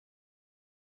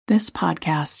This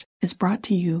podcast is brought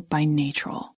to you by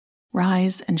Natrol.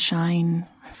 Rise and shine,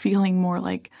 feeling more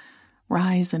like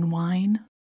rise and wine?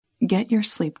 Get your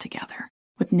sleep together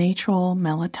with Natrol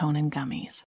melatonin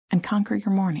gummies and conquer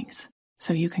your mornings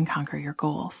so you can conquer your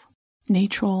goals.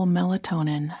 Natrol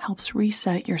melatonin helps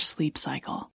reset your sleep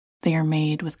cycle. They are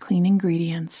made with clean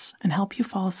ingredients and help you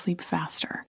fall asleep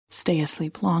faster, stay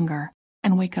asleep longer,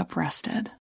 and wake up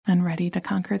rested and ready to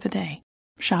conquer the day.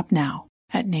 Shop now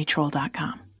at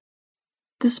natrol.com.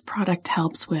 This product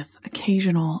helps with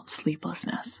occasional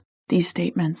sleeplessness. These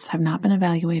statements have not been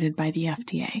evaluated by the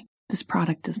FDA. This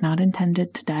product is not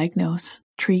intended to diagnose,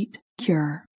 treat,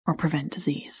 cure, or prevent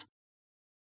disease.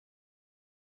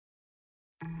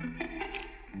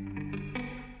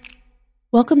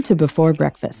 Welcome to Before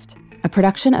Breakfast, a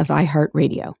production of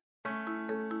iHeartRadio.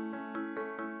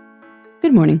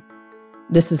 Good morning.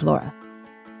 This is Laura.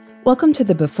 Welcome to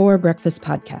the Before Breakfast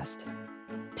podcast.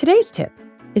 Today's tip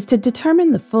is to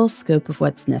determine the full scope of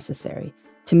what's necessary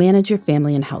to manage your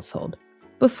family and household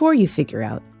before you figure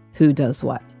out who does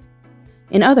what.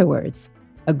 In other words,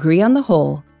 agree on the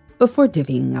whole before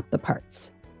divvying up the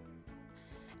parts.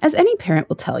 As any parent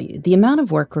will tell you, the amount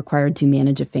of work required to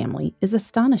manage a family is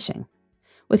astonishing.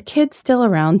 With kids still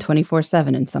around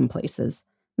 24/7 in some places,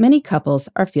 many couples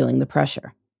are feeling the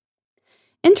pressure.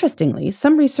 Interestingly,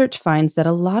 some research finds that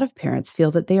a lot of parents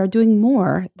feel that they are doing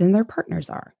more than their partners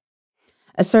are.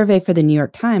 A survey for the New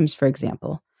York Times, for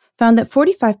example, found that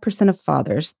 45% of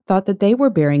fathers thought that they were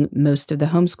bearing most of the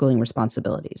homeschooling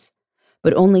responsibilities,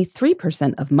 but only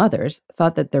 3% of mothers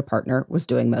thought that their partner was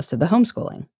doing most of the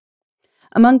homeschooling.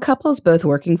 Among couples both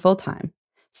working full-time,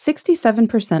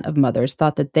 67% of mothers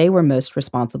thought that they were most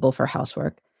responsible for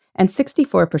housework, and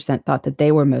 64% thought that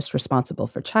they were most responsible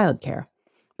for childcare,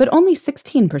 but only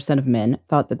 16% of men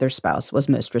thought that their spouse was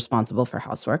most responsible for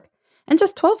housework, and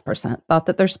just 12% thought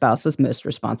that their spouse was most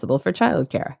responsible for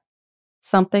childcare.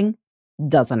 Something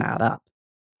doesn't add up.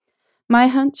 My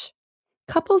hunch?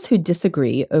 Couples who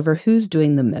disagree over who's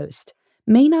doing the most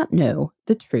may not know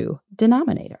the true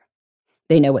denominator.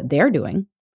 They know what they're doing,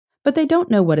 but they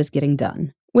don't know what is getting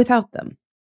done without them.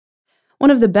 One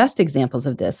of the best examples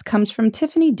of this comes from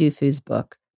Tiffany Dufu's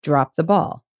book, Drop the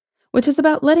Ball, which is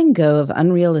about letting go of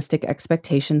unrealistic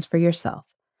expectations for yourself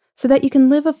so that you can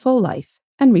live a full life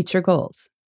and reach your goals.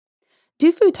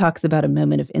 Dufu talks about a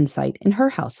moment of insight in her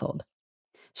household.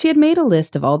 She had made a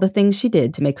list of all the things she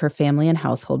did to make her family and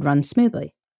household run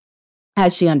smoothly.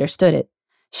 As she understood it,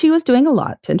 she was doing a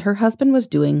lot and her husband was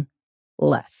doing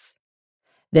less.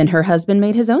 Then her husband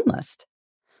made his own list.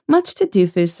 Much to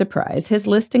Dufu's surprise, his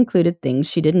list included things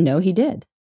she didn't know he did.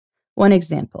 One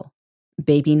example,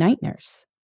 baby night nurse.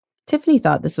 Tiffany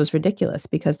thought this was ridiculous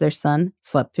because their son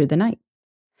slept through the night.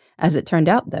 As it turned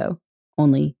out, though,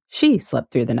 only she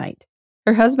slept through the night.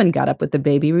 Her husband got up with the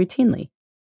baby routinely,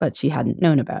 but she hadn't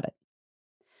known about it.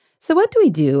 So what do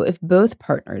we do if both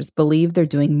partners believe they're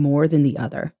doing more than the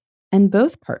other, and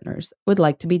both partners would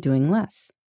like to be doing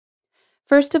less?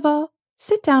 First of all,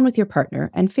 sit down with your partner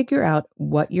and figure out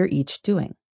what you're each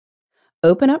doing.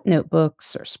 Open up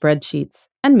notebooks or spreadsheets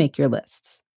and make your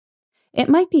lists. It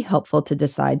might be helpful to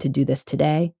decide to do this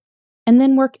today, and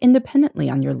then work independently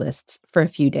on your lists for a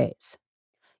few days.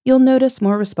 You'll notice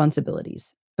more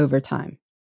responsibilities over time.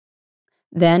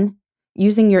 Then,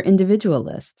 using your individual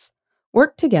lists,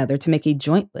 work together to make a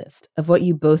joint list of what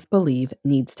you both believe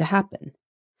needs to happen.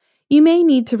 You may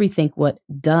need to rethink what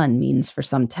done means for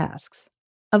some tasks.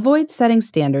 Avoid setting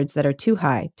standards that are too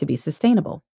high to be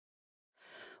sustainable.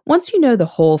 Once you know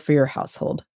the whole for your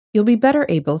household, you'll be better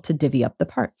able to divvy up the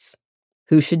parts.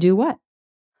 Who should do what?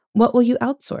 What will you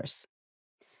outsource?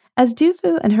 As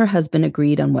Dufu and her husband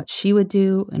agreed on what she would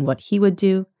do and what he would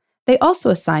do, they also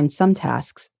assigned some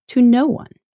tasks to no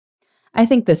one. I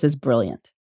think this is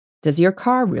brilliant. Does your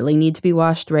car really need to be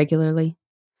washed regularly?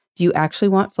 Do you actually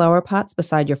want flower pots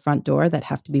beside your front door that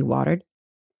have to be watered?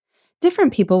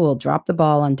 Different people will drop the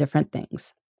ball on different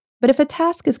things. But if a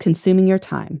task is consuming your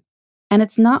time and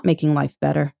it's not making life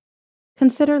better,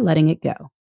 consider letting it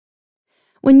go.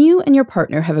 When you and your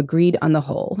partner have agreed on the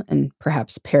whole and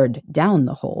perhaps pared down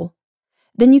the whole,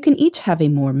 then you can each have a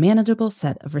more manageable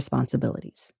set of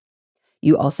responsibilities.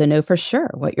 You also know for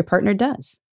sure what your partner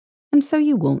does, and so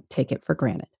you won't take it for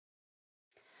granted.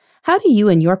 How do you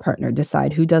and your partner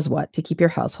decide who does what to keep your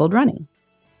household running?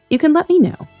 You can let me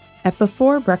know at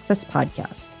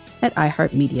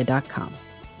beforebreakfastpodcast@iheartmedia.com.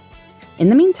 In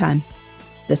the meantime,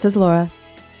 this is Laura.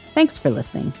 Thanks for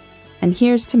listening, and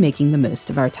here's to making the most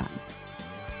of our time.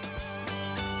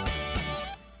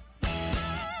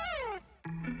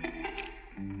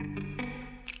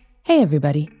 Hey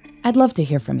everybody, I'd love to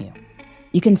hear from you.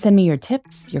 You can send me your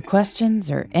tips, your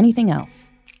questions, or anything else.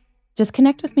 Just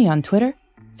connect with me on Twitter,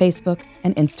 Facebook,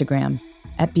 and Instagram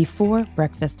at Before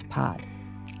Breakfast Pod.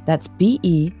 That's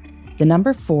BE, the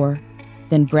number 4,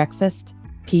 then breakfast,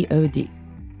 POD.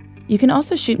 You can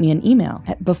also shoot me an email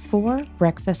at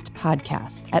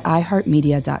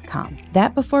beforebreakfastpodcast@iheartmedia.com.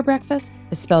 That Before Breakfast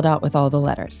is spelled out with all the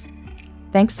letters.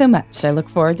 Thanks so much. I look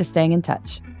forward to staying in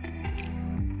touch.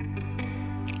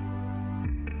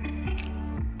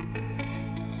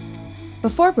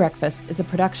 Before Breakfast is a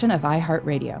production of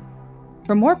iHeartRadio.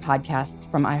 For more podcasts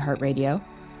from iHeartRadio,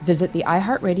 visit the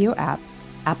iHeartRadio app,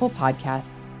 Apple Podcasts,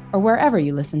 or wherever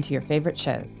you listen to your favorite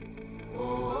shows.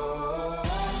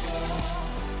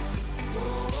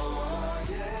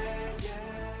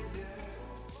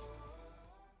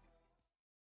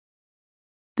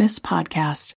 This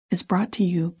podcast is brought to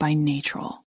you by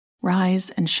Natrol. Rise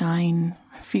and shine,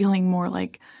 feeling more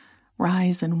like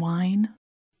rise and wine.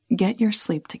 Get your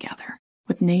sleep together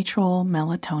with Natrol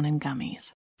melatonin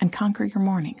gummies and conquer your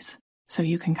mornings so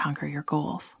you can conquer your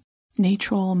goals.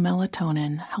 Natrol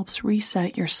melatonin helps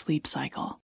reset your sleep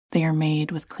cycle. They are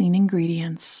made with clean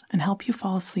ingredients and help you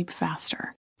fall asleep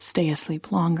faster, stay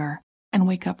asleep longer, and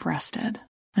wake up rested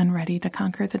and ready to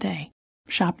conquer the day.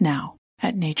 Shop now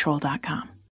at Natrol.com.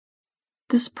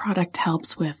 This product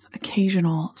helps with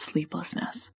occasional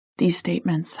sleeplessness. These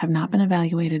statements have not been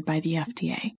evaluated by the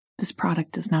FDA. This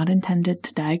product is not intended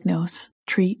to diagnose,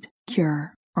 treat,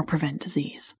 cure, or prevent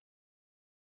disease.